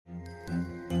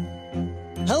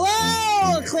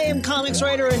acclaimed comics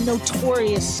writer and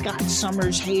notorious Scott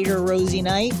Summers hater, Rosie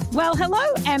Knight. Well, hello,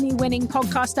 Emmy-winning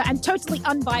podcaster and totally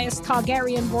unbiased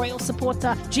Targaryen royal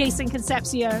supporter, Jason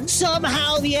Concepcion.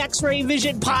 Somehow the X-Ray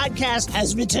Vision podcast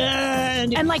has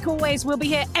returned. And like always, we'll be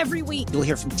here every week. You'll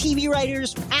hear from TV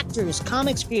writers, actors,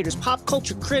 comics creators, pop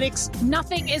culture critics.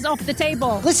 Nothing is off the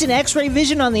table. Listen to X-Ray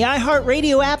Vision on the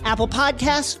iHeartRadio app, Apple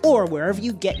Podcasts, or wherever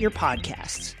you get your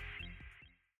podcasts.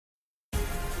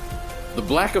 The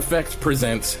Black Effect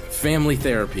presents Family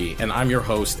Therapy, and I'm your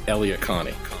host, Elliot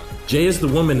Connie. Jay is the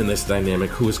woman in this dynamic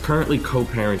who is currently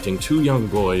co-parenting two young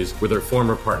boys with her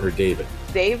former partner, David.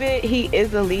 David, he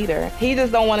is a leader. He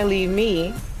just don't want to leave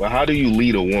me. But how do you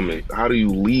lead a woman? How do you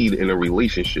lead in a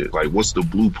relationship? Like, what's the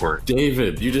blueprint?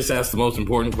 David, you just asked the most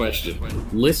important question.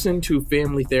 Listen to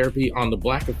Family Therapy on the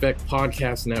Black Effect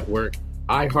Podcast Network,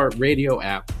 iHeartRadio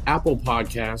app, Apple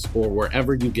Podcasts, or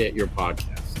wherever you get your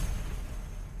podcasts.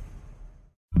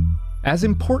 As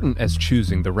important as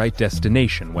choosing the right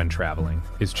destination when traveling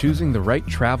is choosing the right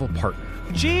travel partner.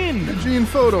 Gene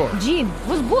Fodor. Gene,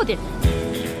 was good.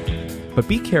 But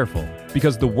be careful,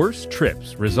 because the worst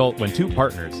trips result when two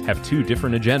partners have two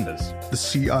different agendas. The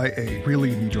CIA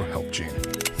really need your help, Gene.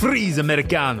 Freeze,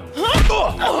 Americano.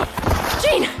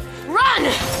 Gene, run!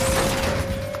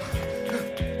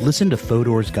 Listen to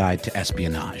Fodor's Guide to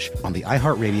Espionage on the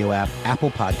iHeartRadio app,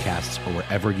 Apple Podcasts, or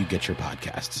wherever you get your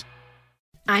podcasts.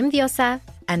 I'm Diosa.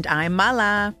 And I'm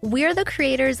Mala. We're the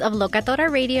creators of Locatora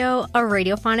Radio, a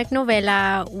radiophonic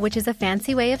novela, which is a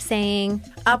fancy way of saying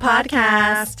a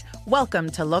podcast.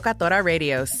 Welcome to Locatora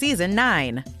Radio Season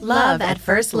 9. Love at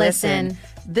First Listen.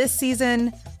 This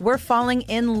season, we're falling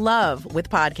in love with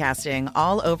podcasting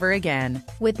all over again.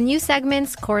 With new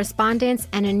segments, correspondence,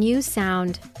 and a new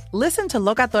sound. Listen to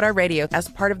Locatora Radio as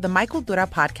part of the My Cultura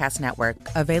Podcast Network,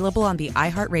 available on the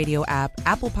iHeartRadio app,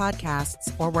 Apple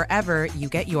Podcasts, or wherever you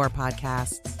get your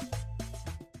podcasts.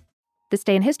 This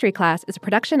Day in History Class is a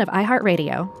production of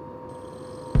iHeartRadio.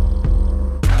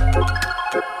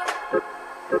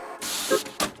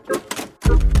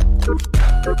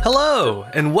 Hello,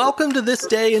 and welcome to This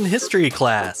Day in History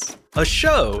Class, a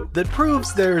show that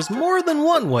proves there's more than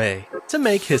one way to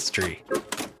make history.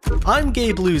 I'm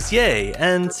Gabe Luzier,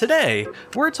 and today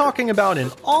we're talking about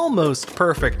an almost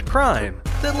perfect crime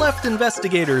that left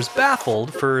investigators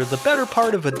baffled for the better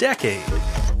part of a decade.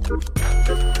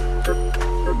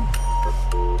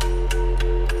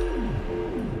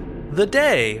 The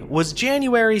day was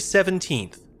January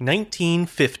 17th,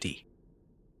 1950.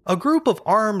 A group of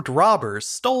armed robbers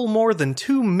stole more than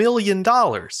 $2 million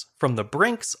from the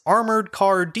Brinks Armored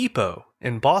Car Depot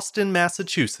in Boston,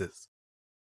 Massachusetts.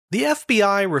 The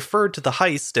FBI referred to the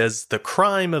heist as the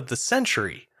crime of the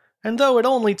century, and though it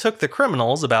only took the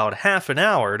criminals about half an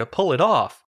hour to pull it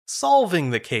off, solving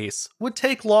the case would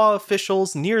take law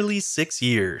officials nearly 6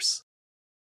 years.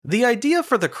 The idea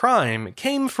for the crime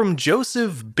came from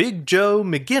Joseph Big Joe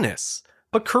McGinnis,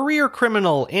 but career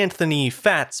criminal Anthony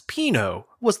Fats Pino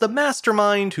was the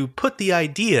mastermind who put the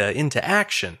idea into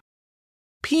action.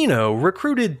 Pino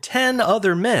recruited 10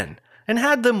 other men and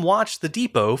had them watch the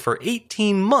depot for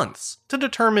 18 months to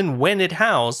determine when it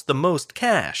housed the most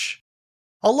cash.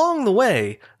 Along the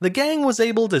way, the gang was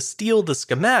able to steal the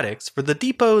schematics for the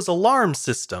depot's alarm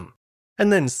system,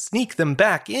 and then sneak them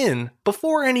back in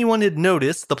before anyone had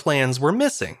noticed the plans were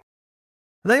missing.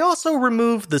 They also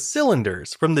removed the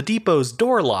cylinders from the depot's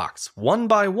door locks one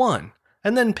by one,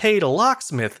 and then paid a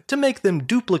locksmith to make them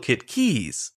duplicate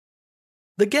keys.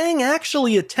 The gang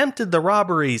actually attempted the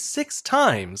robbery 6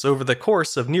 times over the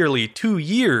course of nearly 2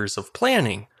 years of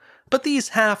planning, but these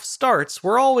half-starts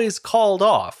were always called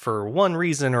off for one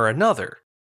reason or another.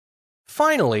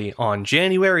 Finally, on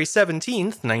January 17,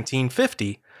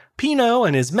 1950, Pino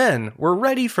and his men were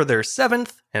ready for their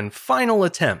 7th and final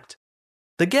attempt.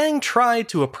 The gang tried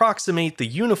to approximate the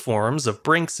uniforms of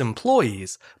Brinks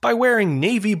employees by wearing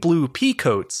navy blue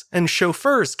peacoats and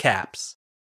chauffeurs' caps.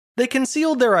 They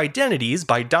concealed their identities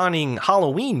by donning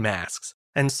Halloween masks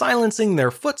and silencing their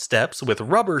footsteps with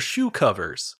rubber shoe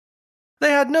covers.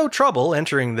 They had no trouble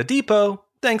entering the depot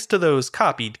thanks to those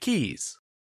copied keys.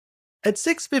 At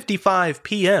 6:55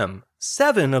 p.m.,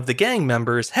 7 of the gang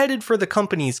members headed for the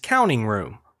company's counting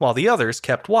room, while the others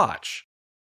kept watch.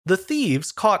 The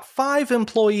thieves caught 5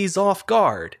 employees off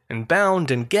guard and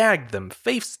bound and gagged them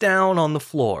face down on the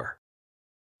floor.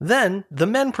 Then, the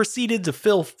men proceeded to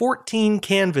fill 14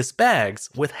 canvas bags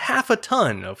with half a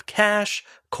ton of cash,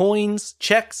 coins,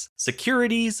 checks,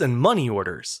 securities, and money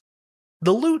orders.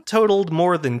 The loot totaled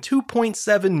more than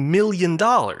 $2.7 million,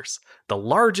 the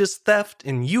largest theft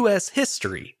in U.S.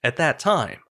 history at that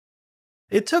time.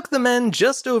 It took the men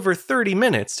just over 30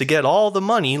 minutes to get all the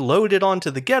money loaded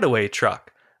onto the getaway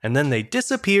truck, and then they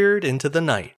disappeared into the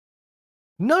night.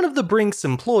 None of the Brinks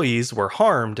employees were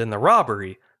harmed in the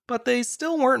robbery, but they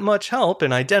still weren't much help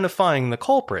in identifying the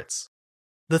culprits.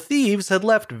 The thieves had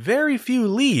left very few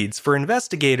leads for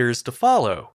investigators to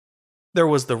follow. There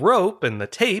was the rope and the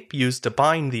tape used to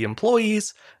bind the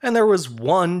employees, and there was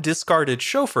one discarded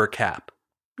chauffeur cap.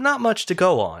 Not much to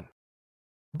go on.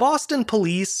 Boston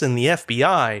police and the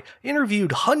FBI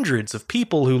interviewed hundreds of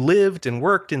people who lived and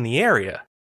worked in the area.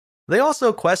 They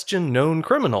also questioned known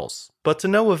criminals, but to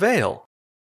no avail.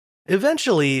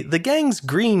 Eventually, the gang's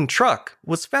green truck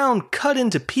was found cut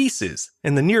into pieces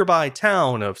in the nearby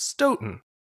town of Stoughton,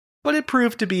 but it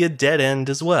proved to be a dead end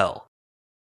as well.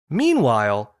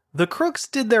 Meanwhile, the crooks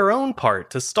did their own part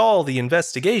to stall the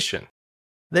investigation.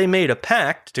 They made a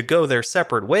pact to go their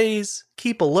separate ways,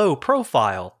 keep a low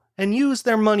profile, and use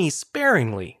their money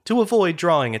sparingly to avoid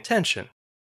drawing attention.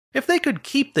 If they could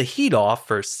keep the heat off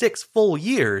for 6 full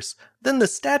years, then the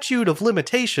statute of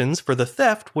limitations for the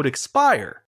theft would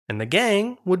expire, and the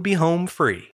gang would be home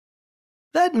free.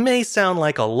 That may sound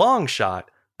like a long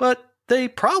shot, but they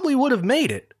probably would have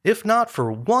made it, if not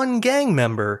for one gang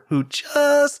member who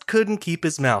just couldn't keep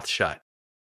his mouth shut.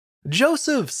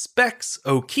 Joseph Specs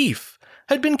O'Keefe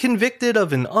had been convicted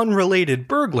of an unrelated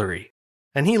burglary,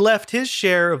 and he left his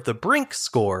share of the Brink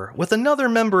score with another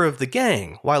member of the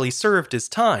gang while he served his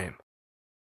time.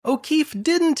 O'Keefe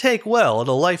didn't take well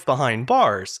to life behind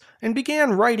bars and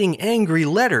began writing angry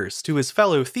letters to his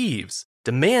fellow thieves,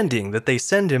 demanding that they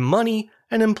send him money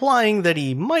and implying that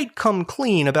he might come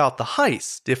clean about the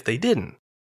heist if they didn't.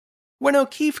 When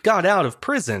O'Keefe got out of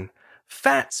prison,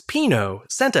 Fats Pino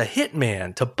sent a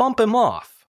hitman to bump him off.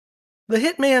 The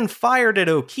hitman fired at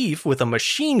O'Keefe with a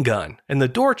machine gun in the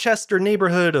Dorchester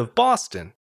neighborhood of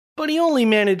Boston, but he only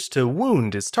managed to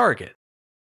wound his target.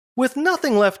 With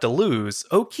nothing left to lose,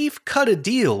 O'Keefe cut a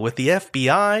deal with the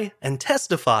FBI and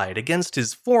testified against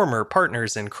his former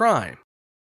partners in crime.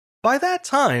 By that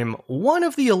time, one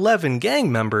of the 11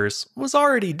 gang members was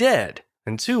already dead,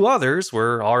 and 2 others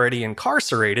were already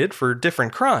incarcerated for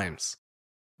different crimes.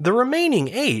 The remaining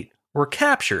 8 were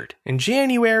captured in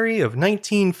January of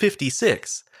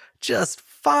 1956, just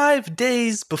 5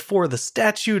 days before the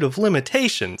statute of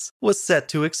limitations was set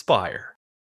to expire.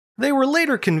 They were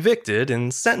later convicted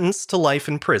and sentenced to life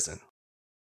in prison.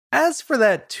 As for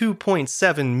that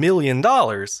 $2.7 million,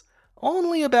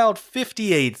 only about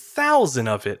 $58,000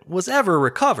 of it was ever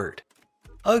recovered.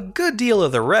 A good deal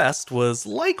of the rest was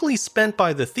likely spent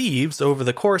by the thieves over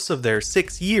the course of their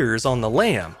 6 years on the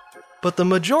lam, but the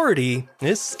majority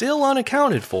is still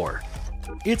unaccounted for.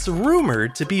 It's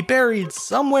rumored to be buried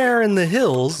somewhere in the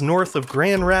hills north of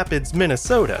Grand Rapids,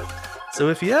 Minnesota, so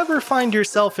if you ever find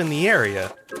yourself in the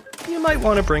area, you might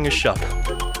want to bring a shovel.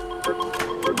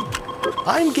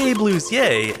 I'm Gabe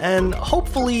Luzier, and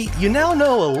hopefully you now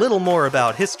know a little more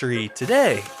about history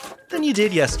today than you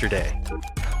did yesterday.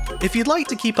 If you'd like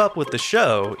to keep up with the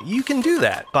show, you can do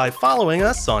that by following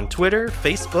us on Twitter,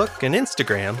 Facebook, and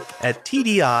Instagram at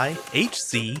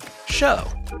TDIHC Show.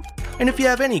 And if you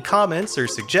have any comments or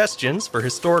suggestions for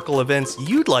historical events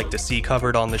you'd like to see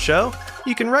covered on the show,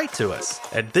 you can write to us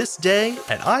at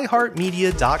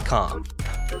thisday@iheartmedia.com.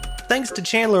 Thanks to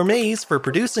Chandler Mays for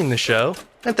producing the show,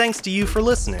 and thanks to you for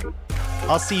listening.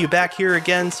 I'll see you back here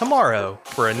again tomorrow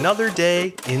for another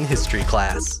day in history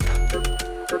class.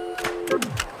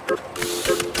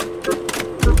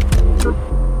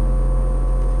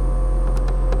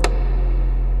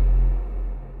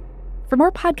 For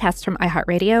more podcasts from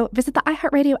iHeartRadio, visit the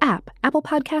iHeartRadio app, Apple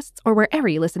Podcasts, or wherever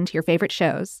you listen to your favorite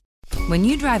shows. When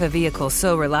you drive a vehicle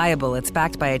so reliable it's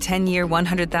backed by a 10-year,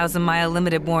 100,000-mile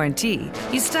limited warranty,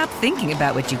 you stop thinking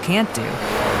about what you can't do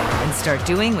and start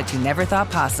doing what you never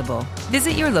thought possible.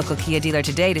 Visit your local Kia dealer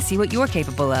today to see what you're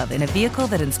capable of in a vehicle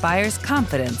that inspires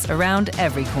confidence around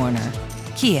every corner.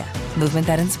 Kia, movement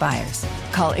that inspires.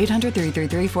 Call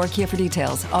 800-333-4KIA for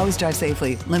details. Always drive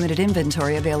safely. Limited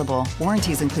inventory available.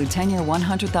 Warranties include 10-year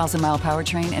 100,000-mile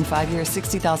powertrain and 5-year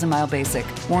 60,000-mile basic.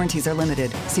 Warranties are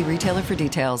limited. See retailer for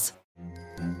details.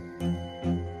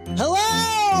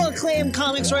 Hello, acclaimed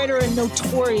comics writer and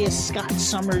notorious Scott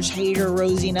Summers hater,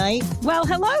 Rosie Knight. Well,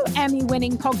 hello,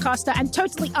 Emmy-winning podcaster and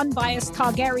totally unbiased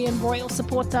Targaryen royal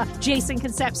supporter, Jason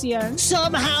Concepcion.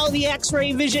 Somehow the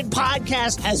X-Ray Vision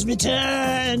podcast has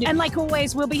returned. And like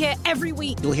always, we'll be here every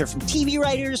week. You'll hear from TV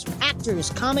writers, actors,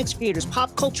 comics creators,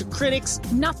 pop culture critics.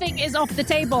 Nothing is off the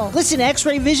table. Listen to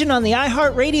X-Ray Vision on the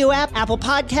iHeartRadio app, Apple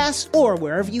Podcasts, or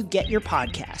wherever you get your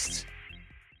podcasts.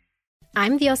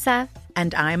 I'm Diosa.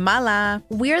 And I'm Mala.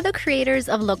 We're the creators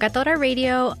of Locatora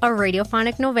Radio, a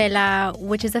radiophonic novela,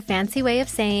 which is a fancy way of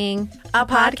saying a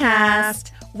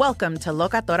podcast. Welcome to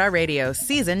Locatora Radio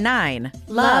Season 9.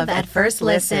 Love at First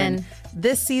Listen.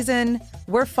 This season,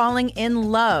 we're falling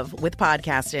in love with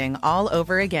podcasting all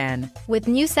over again. With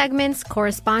new segments,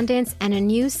 correspondence, and a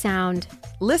new sound.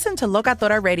 Listen to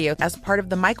Locatora Radio as part of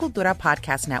the Michael Dura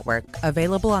Podcast Network,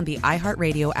 available on the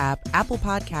iHeartRadio app, Apple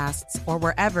Podcasts, or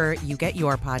wherever you get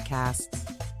your podcasts.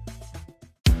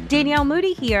 Danielle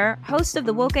Moody here, host of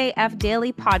the Woke AF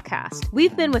Daily podcast.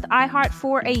 We've been with iHeart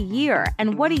for a year,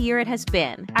 and what a year it has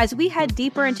been. As we head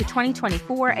deeper into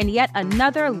 2024 and yet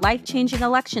another life-changing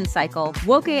election cycle,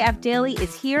 Woke AF Daily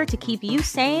is here to keep you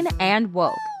sane and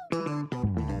woke.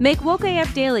 Make Woke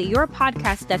AF Daily your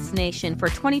podcast destination for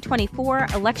 2024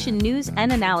 election news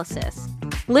and analysis.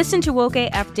 Listen to Woke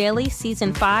AF Daily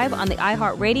Season 5 on the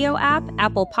iHeartRadio app,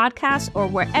 Apple Podcasts, or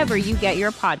wherever you get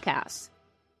your podcasts.